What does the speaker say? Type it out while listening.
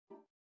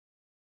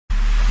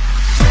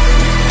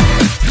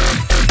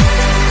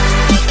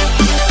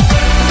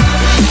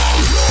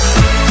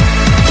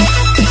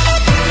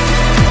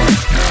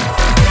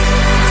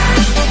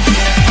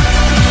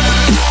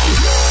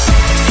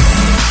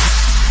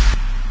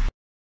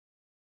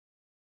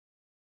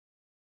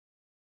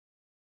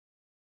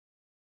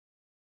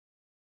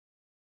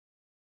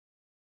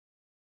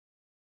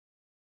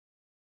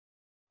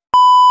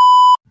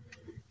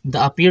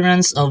The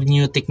appearance of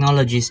new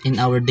technologies in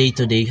our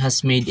day-to-day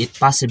has made it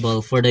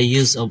possible for the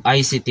use of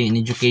ICT in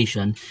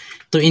education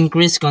to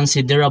increase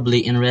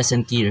considerably in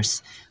recent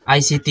years.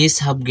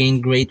 ICTs have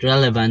gained great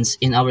relevance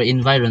in our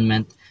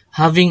environment,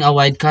 having a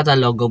wide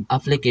catalog of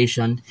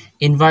application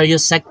in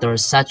various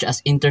sectors such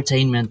as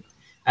entertainment,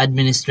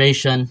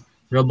 administration,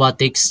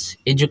 robotics,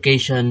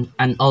 education,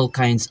 and all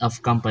kinds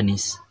of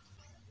companies.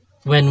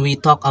 When we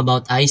talk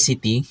about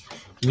ICT,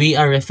 we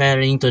are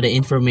referring to the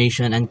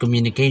information and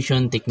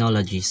communication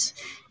technologies.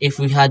 If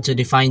we had to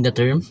define the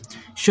term,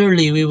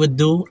 surely we would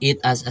do it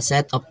as a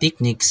set of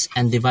techniques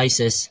and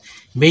devices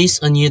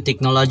based on new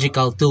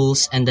technological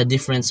tools and the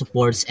different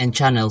supports and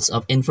channels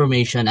of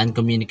information and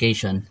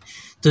communication.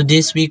 To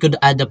this, we could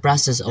add the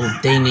process of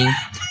obtaining,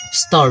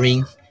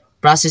 storing,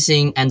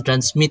 processing, and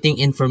transmitting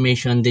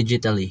information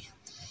digitally.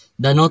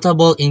 The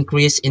notable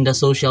increase in the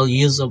social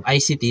use of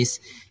ICTs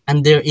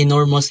and their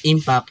enormous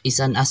impact is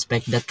an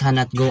aspect that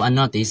cannot go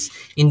unnoticed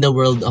in the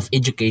world of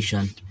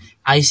education.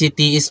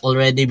 ICT is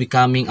already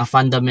becoming a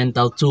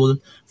fundamental tool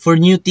for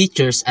new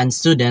teachers and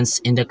students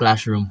in the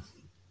classroom.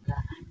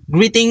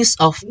 Greetings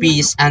of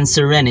peace and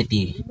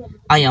serenity.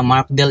 I am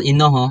Mark Del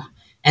Inojo,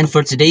 and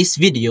for today's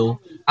video,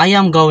 I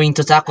am going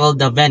to tackle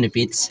the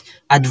benefits,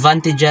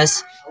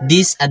 advantages,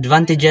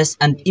 disadvantages,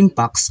 and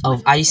impacts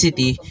of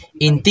ICT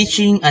in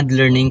teaching and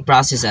learning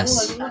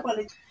processes.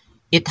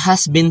 It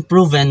has been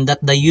proven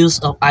that the use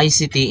of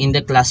ICT in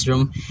the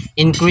classroom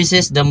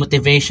increases the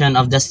motivation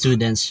of the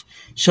students,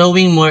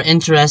 showing more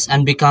interest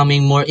and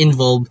becoming more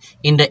involved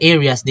in the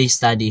areas they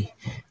study.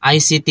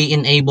 ICT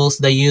enables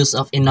the use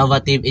of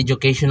innovative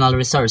educational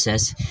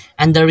resources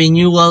and the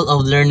renewal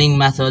of learning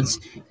methods,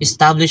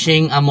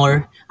 establishing a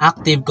more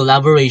active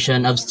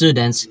collaboration of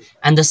students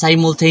and the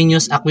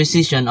simultaneous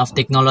acquisition of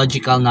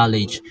technological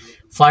knowledge.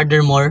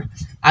 Furthermore,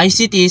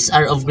 ICTs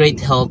are of great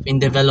help in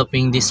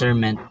developing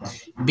discernment,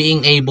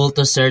 being able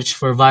to search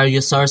for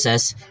various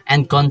sources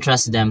and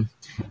contrast them,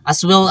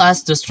 as well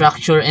as to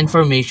structure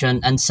information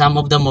and some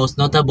of the most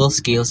notable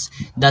skills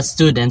that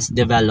students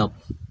develop.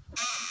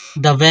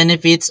 The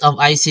benefits of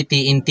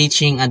ICT in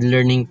teaching and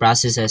learning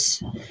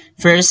processes.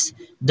 First,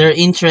 their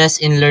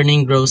interest in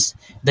learning grows.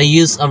 The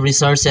use of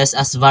resources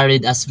as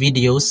varied as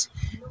videos,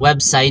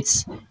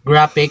 websites,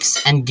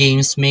 graphics, and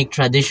games make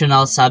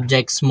traditional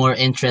subjects more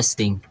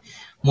interesting.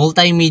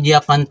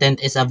 Multimedia content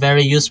is a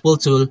very useful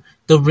tool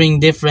to bring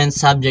different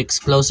subjects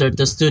closer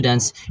to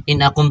students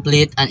in a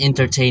complete and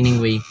entertaining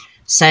way.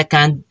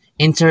 Second,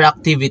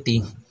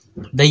 interactivity.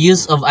 The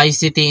use of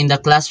ICT in the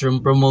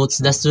classroom promotes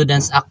the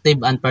students'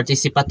 active and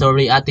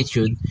participatory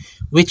attitude,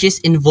 which is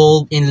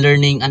involved in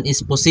learning and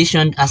is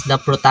positioned as the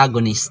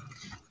protagonist.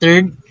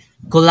 Third,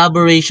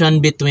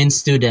 collaboration between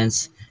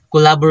students.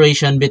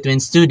 Collaboration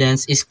between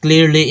students is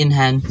clearly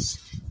enhanced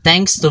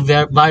thanks to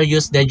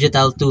various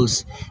digital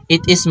tools.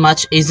 It is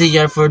much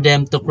easier for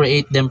them to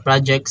create them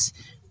projects,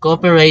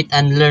 cooperate,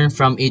 and learn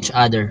from each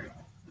other.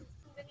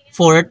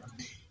 Fourth,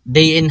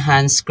 they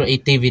enhance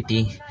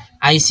creativity.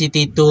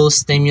 ICT tools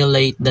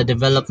stimulate the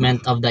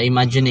development of the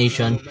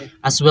imagination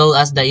as well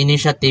as the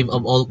initiative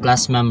of all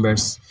class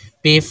members.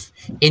 Fifth,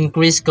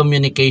 increase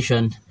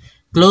communication.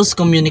 Close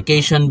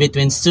communication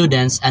between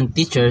students and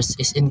teachers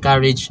is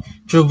encouraged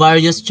through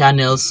various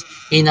channels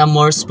in a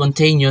more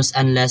spontaneous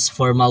and less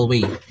formal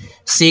way.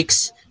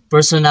 6.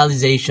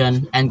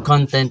 Personalization and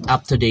content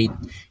up-to-date.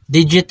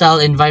 Digital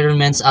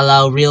environments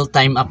allow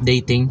real-time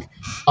updating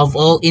of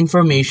all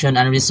information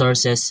and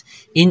resources.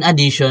 In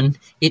addition,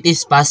 it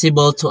is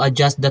possible to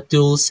adjust the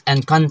tools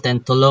and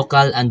content to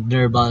local and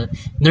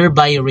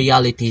nearby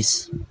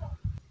realities.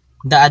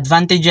 The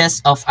advantages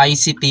of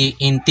ICT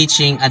in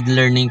teaching and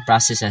learning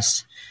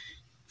processes.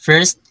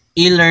 First,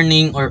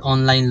 e-learning or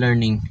online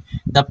learning.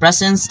 The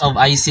presence of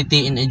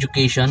ICT in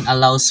education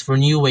allows for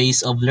new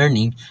ways of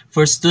learning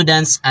for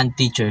students and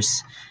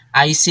teachers.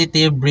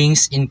 ICT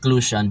brings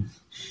inclusion.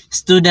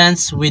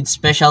 Students with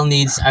special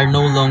needs are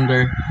no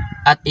longer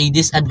at a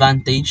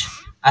disadvantage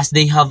as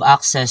they have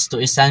access to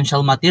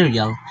essential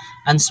material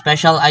and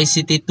special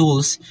ICT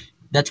tools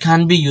that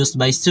can be used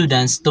by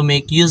students to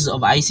make use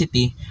of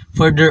ICT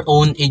for their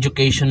own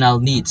educational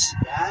needs.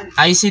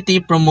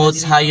 ICT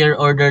promotes higher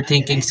order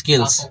thinking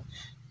skills,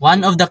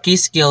 one of the key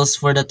skills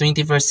for the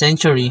 21st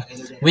century,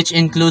 which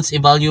includes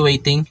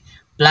evaluating,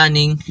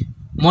 planning,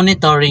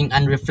 monitoring,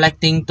 and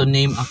reflecting to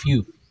name a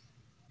few.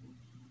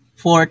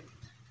 Fourth,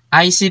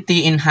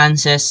 ICT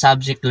enhances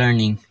subject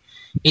learning.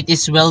 It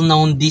is well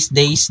known these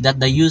days that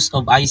the use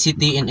of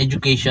ICT in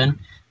education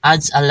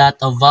adds a lot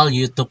of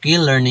value to key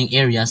learning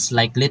areas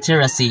like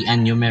literacy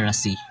and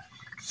numeracy.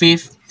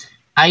 Fifth,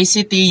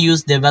 ICT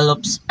use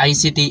develops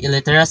ICT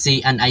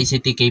literacy and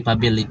ICT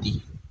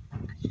capability.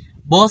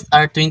 Both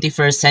are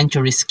 21st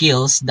century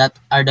skills that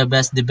are the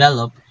best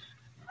developed,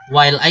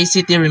 while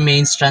ICT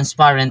remains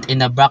transparent in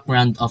the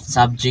background of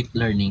subject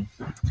learning.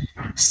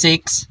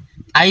 6.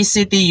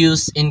 ICT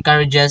use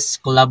encourages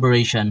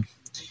collaboration.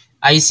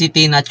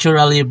 ICT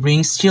naturally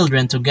brings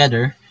children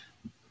together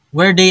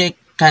where they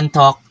can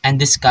talk and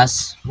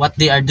discuss what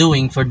they are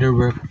doing for their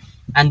work,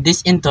 and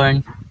this in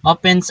turn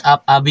opens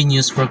up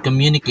avenues for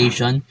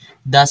communication,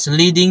 thus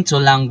leading to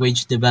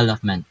language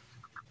development.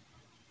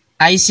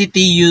 ICT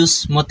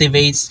use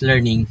motivates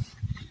learning.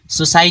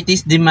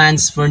 Society's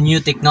demands for new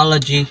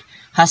technology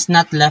has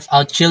not left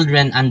out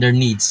children and their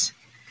needs.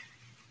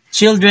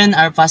 Children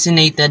are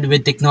fascinated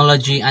with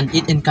technology and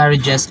it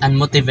encourages and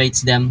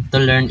motivates them to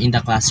learn in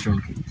the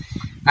classroom.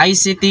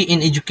 ICT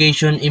in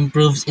education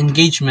improves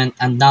engagement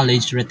and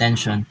knowledge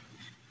retention.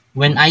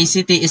 When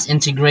ICT is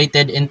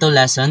integrated into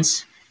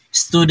lessons,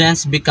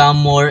 students become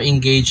more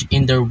engaged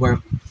in their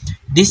work.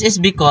 This is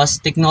because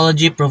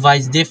technology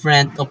provides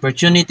different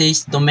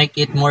opportunities to make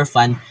it more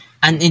fun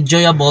and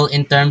enjoyable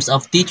in terms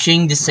of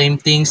teaching the same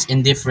things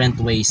in different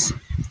ways.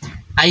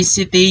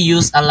 ICT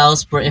use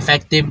allows for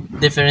effective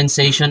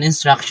differentiation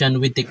instruction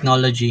with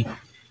technology.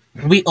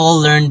 We all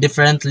learn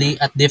differently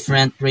at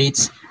different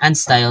rates and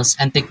styles,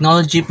 and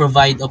technology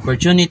provides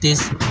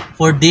opportunities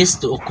for this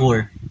to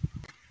occur.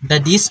 The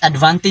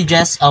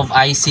disadvantages of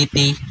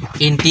ICT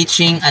in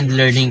teaching and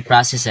learning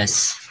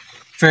processes.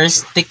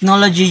 First,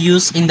 technology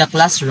used in the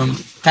classroom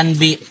can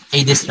be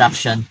a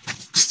distraction.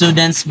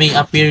 Students may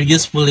appear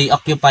usefully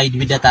occupied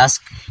with the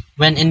task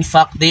when in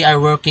fact they are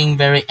working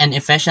very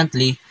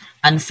inefficiently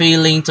and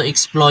failing to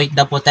exploit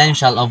the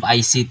potential of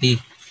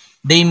ICT.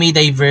 They may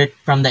divert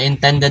from the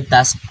intended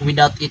task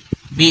without it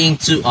being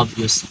too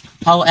obvious.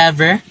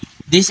 However,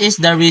 this is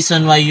the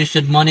reason why you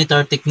should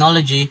monitor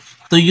technology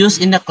to use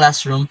in the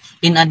classroom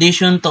in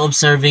addition to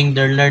observing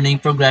their learning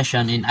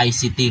progression in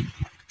ICT.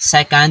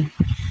 Second,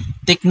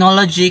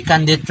 technology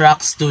can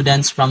detract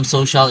students from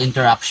social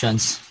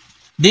interactions.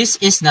 This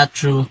is not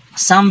true.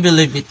 Some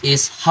believe it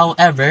is.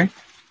 However,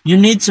 you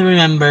need to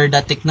remember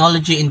that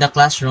technology in the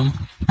classroom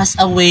has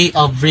a way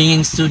of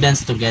bringing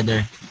students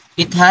together.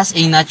 It has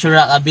a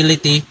natural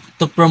ability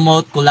to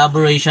promote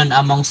collaboration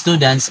among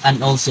students,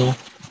 and also,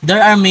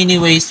 there are many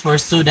ways for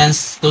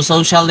students to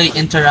socially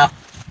interact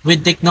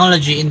with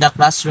technology in the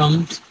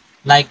classroom,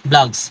 like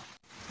blogs.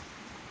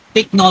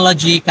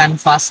 Technology can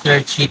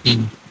foster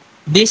cheating.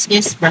 This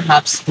is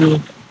perhaps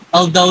true,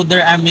 although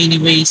there are many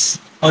ways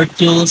or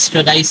tools,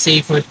 should I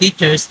say, for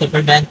teachers to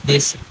prevent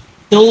this.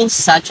 Tools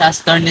such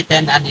as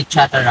Turnitin and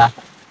etc.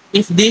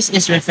 If this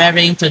is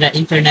referring to the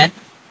internet,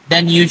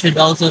 then you should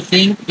also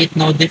think it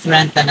no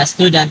different than a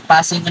student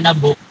passing on a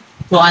book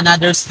to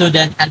another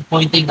student and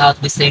pointing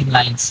out the same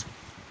lines.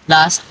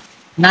 Last,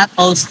 not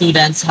all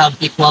students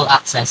have equal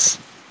access.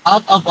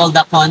 Out of all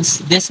the cons,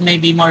 this may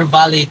be more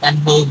valid and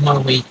hold more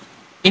weight.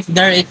 If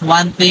there is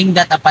one thing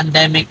that a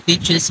pandemic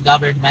teaches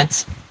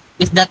governments,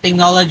 is that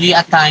technology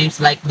at times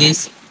like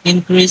this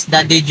increase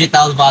the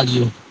digital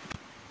value.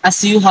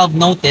 As you have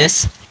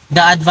noticed,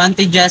 the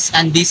advantages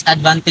and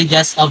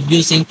disadvantages of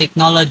using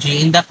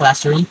technology in the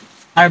classroom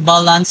are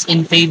balanced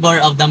in favor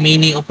of the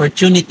many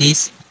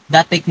opportunities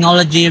that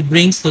technology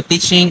brings to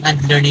teaching and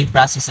learning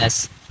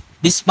processes.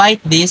 Despite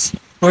this,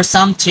 for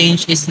some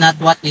change is not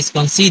what is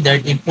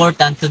considered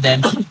important to them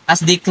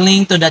as they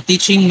cling to the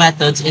teaching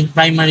methods in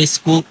primary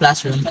school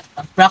classroom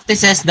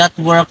practices that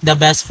work the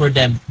best for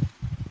them.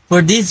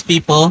 For these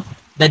people,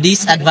 the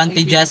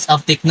disadvantages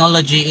of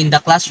technology in the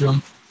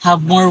classroom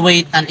have more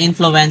weight and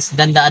influence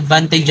than the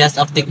advantages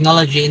of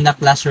technology in the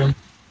classroom,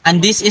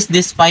 and this is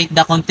despite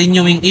the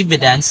continuing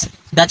evidence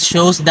that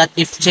shows that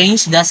if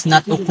change does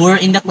not occur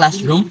in the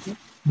classroom,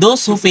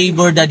 those who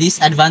favor the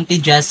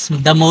disadvantages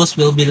the most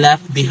will be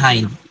left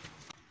behind.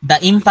 The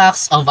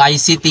impacts of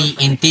ICT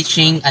in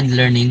teaching and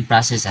learning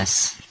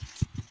processes.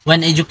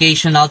 When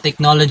educational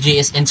technology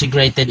is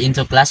integrated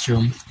into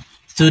classroom,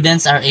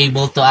 students are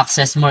able to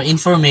access more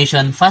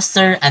information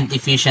faster and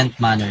efficient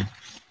manner.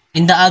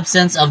 In the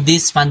absence of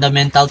these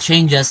fundamental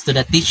changes to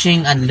the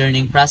teaching and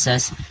learning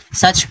process,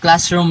 such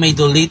classroom may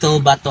do little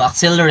but to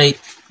accelerate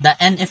the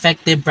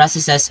ineffective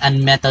processes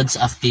and methods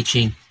of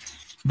teaching.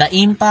 The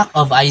impact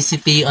of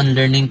ICT on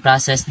learning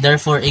process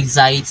therefore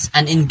excites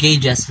and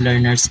engages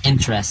learners'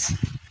 interest.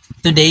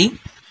 Today,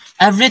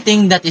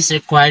 everything that is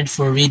required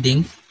for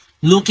reading,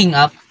 looking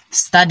up,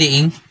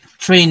 studying,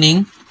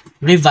 training,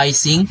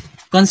 revising,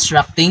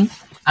 constructing,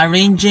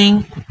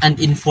 arranging and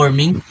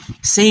informing,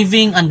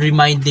 saving and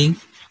reminding,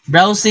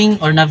 browsing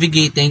or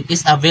navigating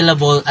is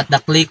available at the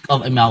click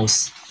of a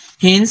mouse.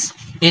 Hence,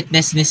 it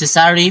is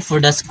necessary for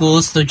the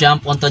schools to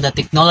jump onto the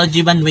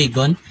technology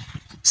bandwagon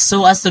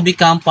so as to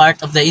become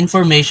part of the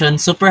information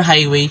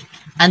superhighway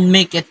and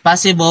make it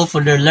possible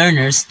for their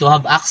learners to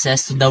have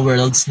access to the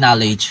world's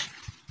knowledge.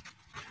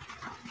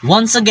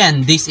 Once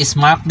again, this is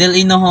Mark Del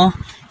Inojo.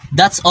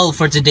 That's all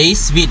for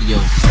today's video.